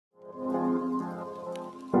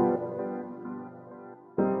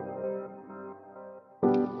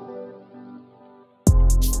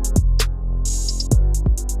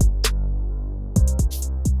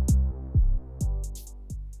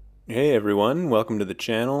Hey everyone, welcome to the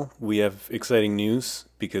channel. We have exciting news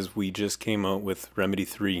because we just came out with reMIDI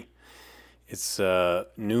 3. It's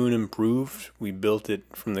new and improved. We built it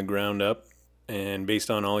from the ground up, and based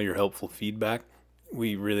on all your helpful feedback,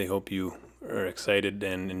 we really hope you are excited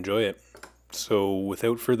and enjoy it. So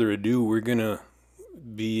without further ado, we're gonna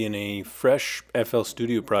be in a fresh FL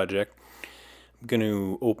Studio project. I'm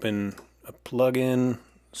gonna open a plugin,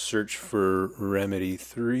 search for reMIDI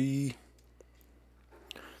 3.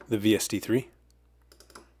 The VST3.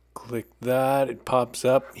 Click that, it pops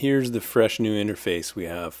up. Here's the fresh new interface we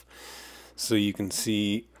have. So you can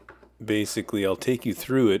see, basically I'll take you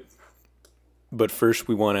through it, but first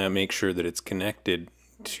we want to make sure that it's connected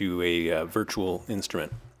to a virtual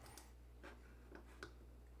instrument.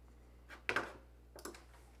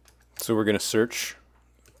 So we're going to search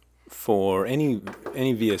for any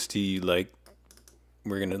VST you like.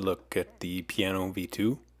 We're going to look at the piano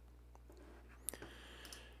V2.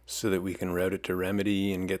 So that we can route it to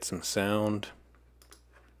reMIDI and get some sound.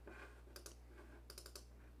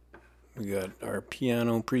 We got our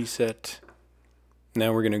piano preset.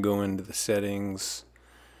 Now we're going to go into the settings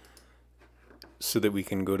so that we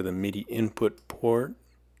can go to the MIDI input port,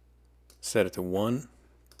 set it to 1.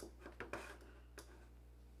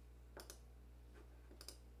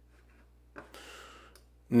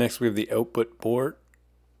 Next we have the output port.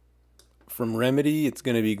 From reMIDI it's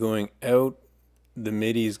going to be going out. The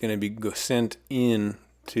MIDI is going to be sent in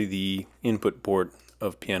to the input port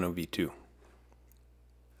of piano V2.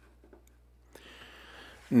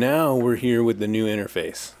 Now we're here with the new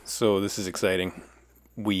interface. So this is exciting.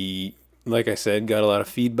 We, like I said, got a lot of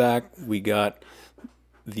feedback. We got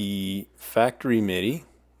the factory MIDI,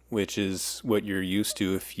 which is what you're used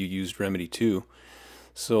to if you used reMIDI 2.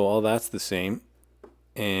 So all that's the same.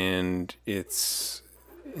 And it's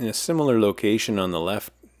in a similar location on the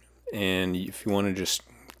left. And if you want to just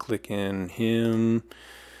click in hymn,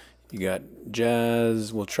 you got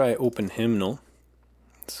jazz. We'll try open hymnal.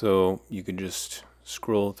 So you could just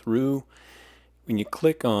scroll through. When you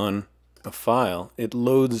click on a file, it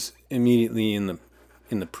loads immediately in the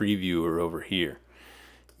previewer over here.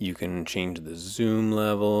 You can change the zoom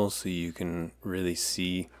level so you can really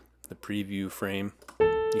see the preview frame.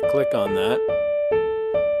 You click on that,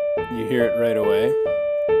 you hear it right away.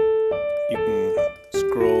 You can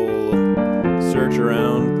scroll, search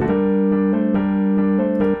around.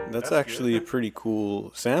 That's actually a pretty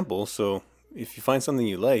cool sample. So if you find something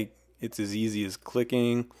you like, it's as easy as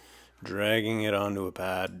clicking, dragging it onto a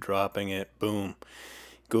pad, dropping it, boom.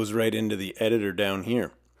 It goes right into the editor down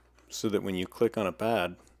here so that when you click on a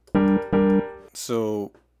pad.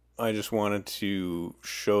 So I just wanted to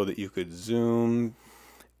show that you could zoom.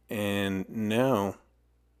 And now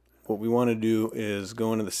what we want to do is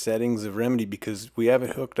go into the settings of reMIDI because we have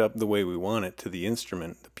it hooked up the way we want it to the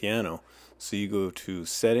instrument, the piano. So you go to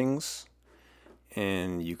settings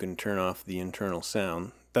and you can turn off the internal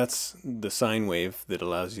sound. That's the sine wave that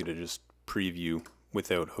allows you to just preview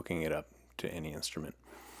without hooking it up to any instrument.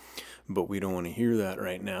 But we don't want to hear that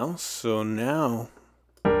right now. So now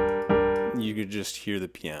you could just hear the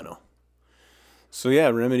piano. So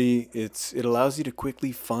yeah, reMIDI, it allows you to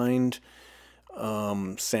quickly find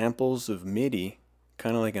samples of MIDI,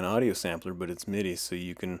 kind of like an audio sampler, but it's MIDI, so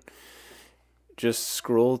you can just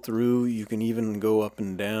scroll through. You can even go up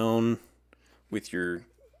and down with your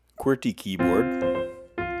QWERTY keyboard.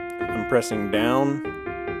 I'm pressing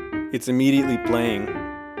down, it's immediately playing.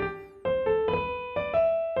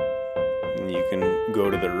 And you can go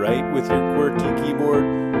to the right with your QWERTY keyboard,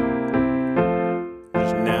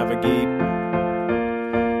 just navigate,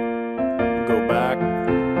 go back.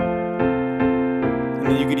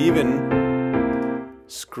 And you could even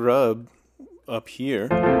scrub up here.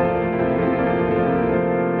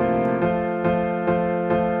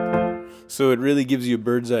 So it really gives you a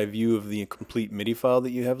bird's eye view of the complete MIDI file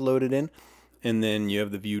that you have loaded in. And then you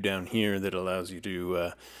have the view down here that allows you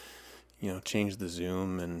to change the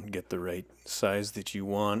zoom and get the right size that you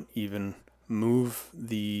want. Even move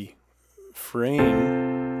the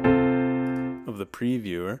frame of the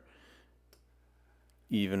previewer.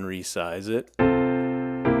 Even resize it.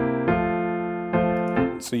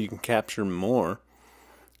 So you can capture more,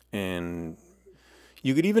 and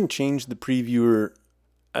you could even change the previewer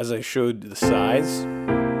as I showed the size.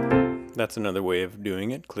 That's another way of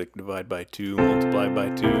doing it. Click divide by 2, multiply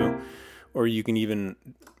by 2, or you can even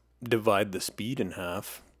divide the speed in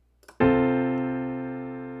half.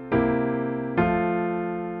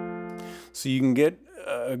 So you can get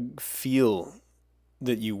a feel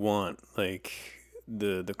that you want, like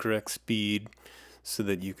the correct speed, so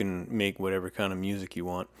that you can make whatever kind of music you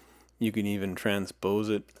want. You can even transpose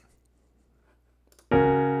it.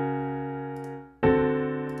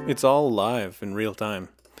 It's all live in real time,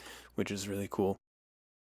 which is really cool.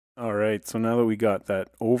 All right, so now that we got that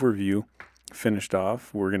overview finished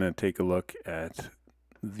off, we're going to take a look at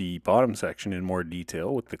the bottom section in more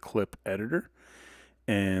detail with the clip editor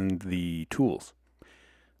and the tools.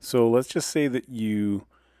 So let's just say that you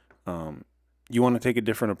want to take a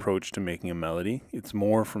different approach to making a melody. It's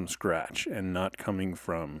more from scratch and not coming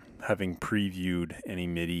from having previewed any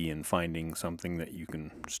MIDI and finding something that you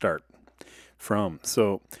can start from.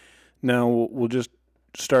 So now we'll just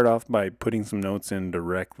start off by putting some notes in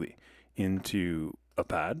directly into a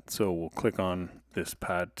pad. So we'll click on this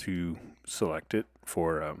pad to select it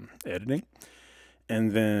for editing.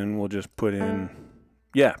 And then we'll just put in,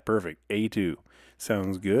 yeah, perfect, A2.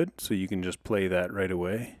 Sounds good. So you can just play that right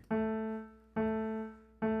away.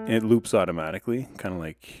 And it loops automatically, kind of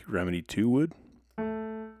like reMIDI 2 would.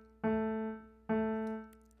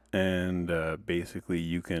 And basically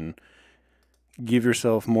you can give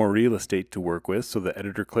yourself more real estate to work with. So the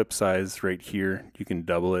editor clip size right here, you can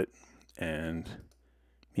double it, and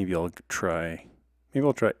maybe I'll try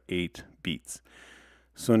 8 beats.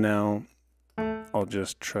 So now I'll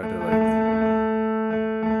just try to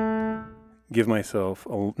like give myself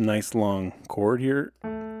a nice long chord here.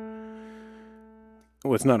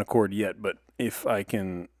 Well, it's not a chord yet, but if I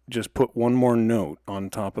can just put one more note on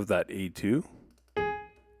top of that A2.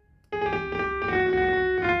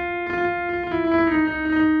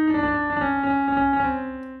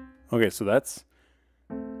 Okay, so that's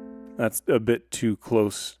a bit too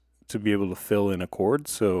close to be able to fill in a chord,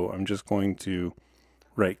 so I'm just going to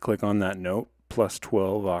right-click on that note, plus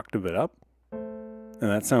 12 octave it up, and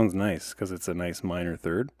that sounds nice because it's a nice minor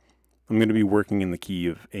third. I'm going to be working in the key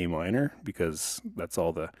of A minor because that's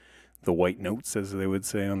all the white notes, as they would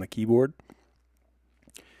say on the keyboard.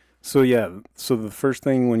 So yeah, so the first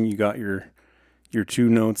thing when you got your two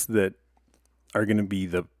notes that are going to be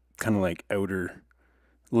the kind of like outer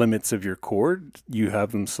limits of your chord, you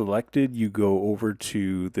have them selected, you go over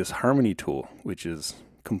to this harmony tool, which is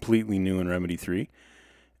completely new in reMIDI 3,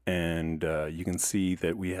 and you can see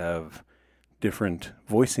that we have different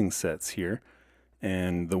voicing sets here,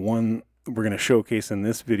 and the one we're going to showcase in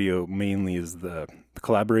this video mainly is the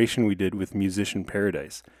collaboration we did with musician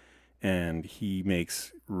Paradise, and he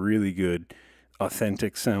makes really good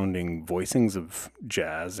authentic sounding voicings of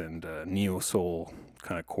jazz and neo soul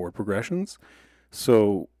kind of chord progressions.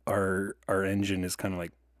 So our engine is kind of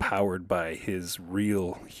like powered by his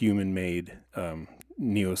real human-made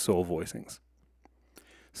neo-soul voicings.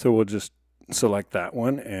 So we'll just select that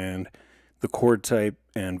one, and the chord type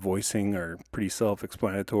and voicing are pretty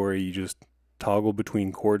self-explanatory. You just toggle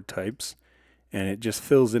between chord types, and it just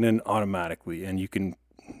fills it in automatically, and you can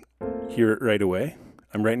hear it right away.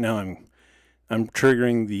 I'm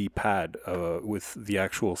triggering the pad with the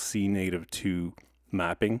actual C-2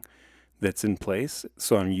 mapping that's in place.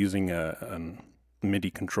 So I'm using a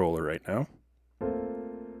MIDI controller right now.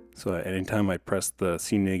 So anytime I press the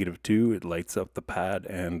C-2, it lights up the pad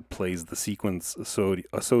and plays the sequence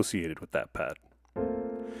associated with that pad.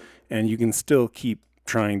 And you can still keep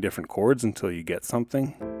trying different chords until you get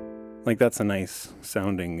something. Like that's a nice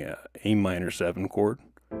sounding A minor 7 chord.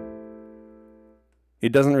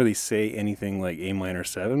 It doesn't really say anything like A minor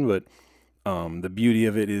 7, but the beauty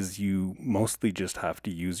of it is you mostly just have to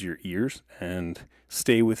use your ears and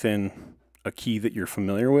stay within a key that you're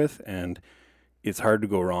familiar with, and it's hard to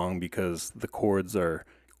go wrong because the chords are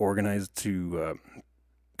organized to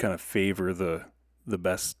kind of favor the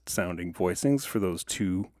best sounding voicings for those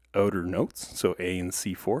two outer notes, so A and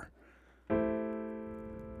C4.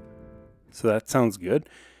 So that sounds good.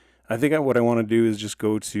 I think what I want to do is just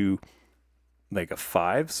go to like a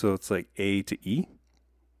 5, so it's like A to E.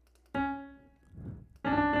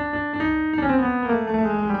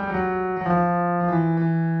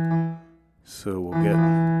 So we'll get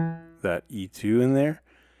that E2 in there,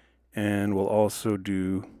 and we'll also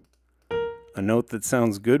do a note that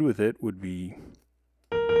sounds good with it would be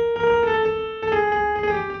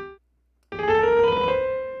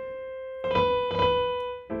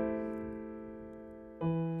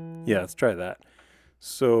yeah, let's try that.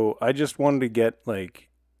 So I just wanted to get like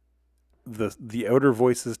the outer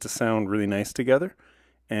voices to sound really nice together,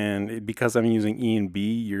 and because I'm using E and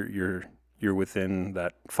B, you're within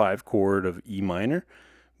that 5 chord of E minor,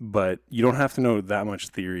 but you don't have to know that much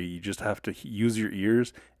theory. You just have to use your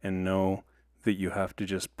ears and know that you have to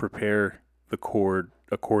just prepare the chord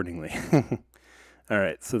accordingly. All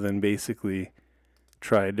right, so then basically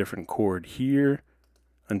try a different chord here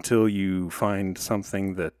until you find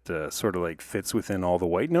something that sort of like fits within all the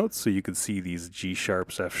white notes. So you could see these G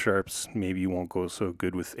sharps, F sharps, maybe you won't go so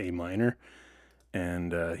good with A minor.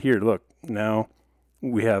 And here, look, now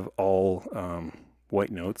we have all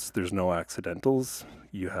white notes. There's no accidentals.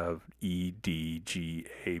 You have E, D, G,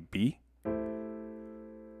 A, B.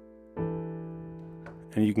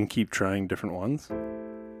 And you can keep trying different ones.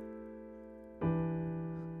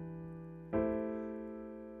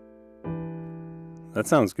 That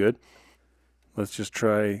sounds good. Let's just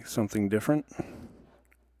try something different.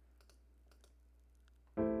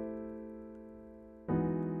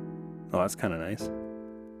 Oh, that's kind of nice.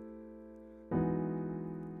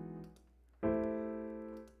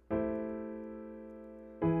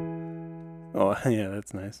 Oh, yeah,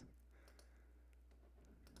 that's nice.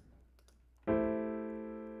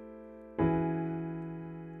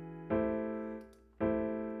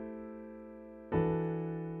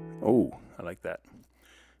 Oh, I like that.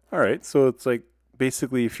 All right, so it's like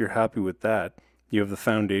basically if you're happy with that, you have the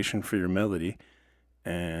foundation for your melody.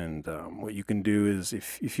 And what you can do is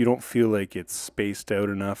if you don't feel like it's spaced out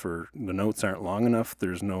enough or the notes aren't long enough,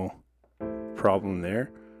 there's no problem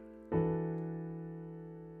there.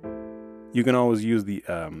 You can always use the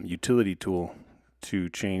utility tool to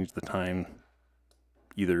change the time,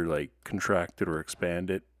 either like contract it or expand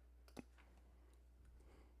it.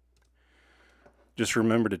 Just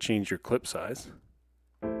remember to change your clip size.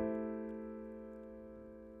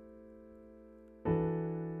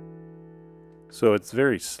 So it's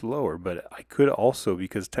very slower, but I could also,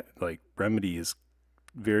 because like reMIDI is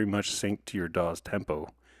very much synced to your DAW's tempo,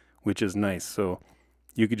 which is nice. So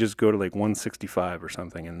you could just go to like 165 or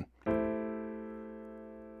something, and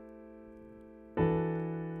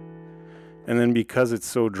then because it's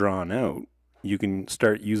so drawn out, you can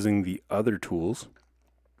start using the other tools.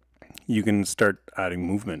 You can start adding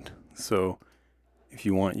movement. So if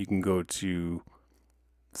you want, you can go to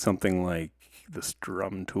something like the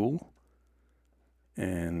strum tool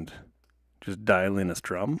and just dial in a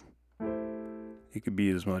strum. It could be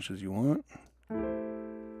as much as you want.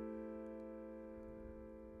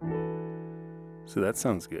 So that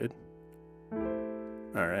sounds good.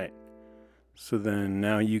 All right. So then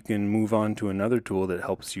now you can move on to another tool that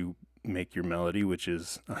helps you make your melody, which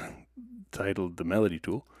is titled the melody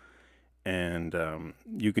tool. And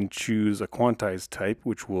you can choose a quantized type,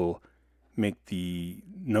 which will make the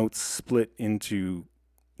notes split into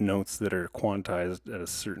notes that are quantized at a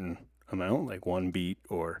certain amount, like 1 beat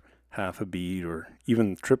or half a beat, or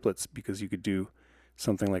even triplets, because you could do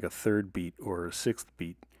something like a 3rd beat or a 6th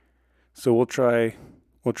beat. So we'll try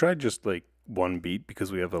just like 1 beat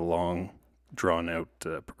because we have a long drawn out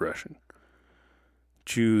progression.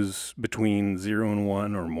 Choose between 0 and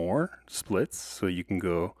 1 or more splits, so you can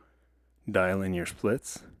go dial in your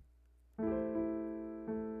splits.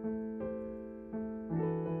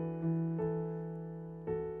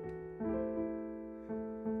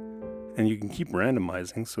 And you can keep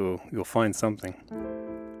randomizing, so you'll find something.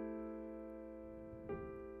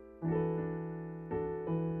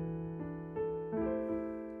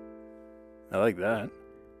 I like that.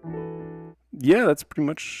 Yeah, that's pretty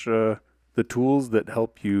much the tools that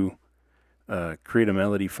help you create a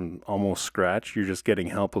melody from almost scratch. You're just getting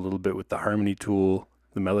help a little bit with the harmony tool,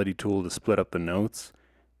 the melody tool to split up the notes.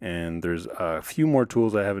 And there's a few more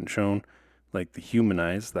tools I haven't shown, like the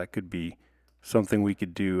humanize. That could be something we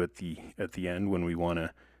could do at the end when we want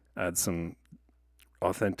to add some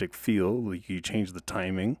authentic feel. Like you change the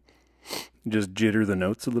timing, just jitter the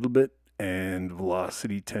notes a little bit, and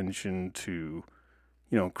velocity, tension to,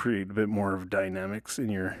 you know, create a bit more of dynamics in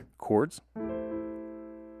your chords.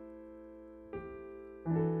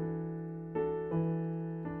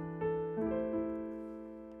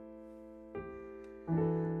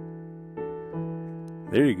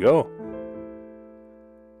 There you go.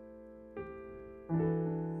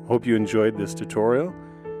 Hope you enjoyed this tutorial,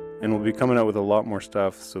 and we'll be coming out with a lot more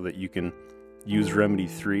stuff so that you can use reMIDI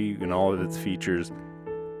 3 and all of its features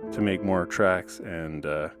to make more tracks and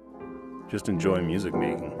just enjoy music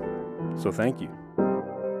making. So thank you.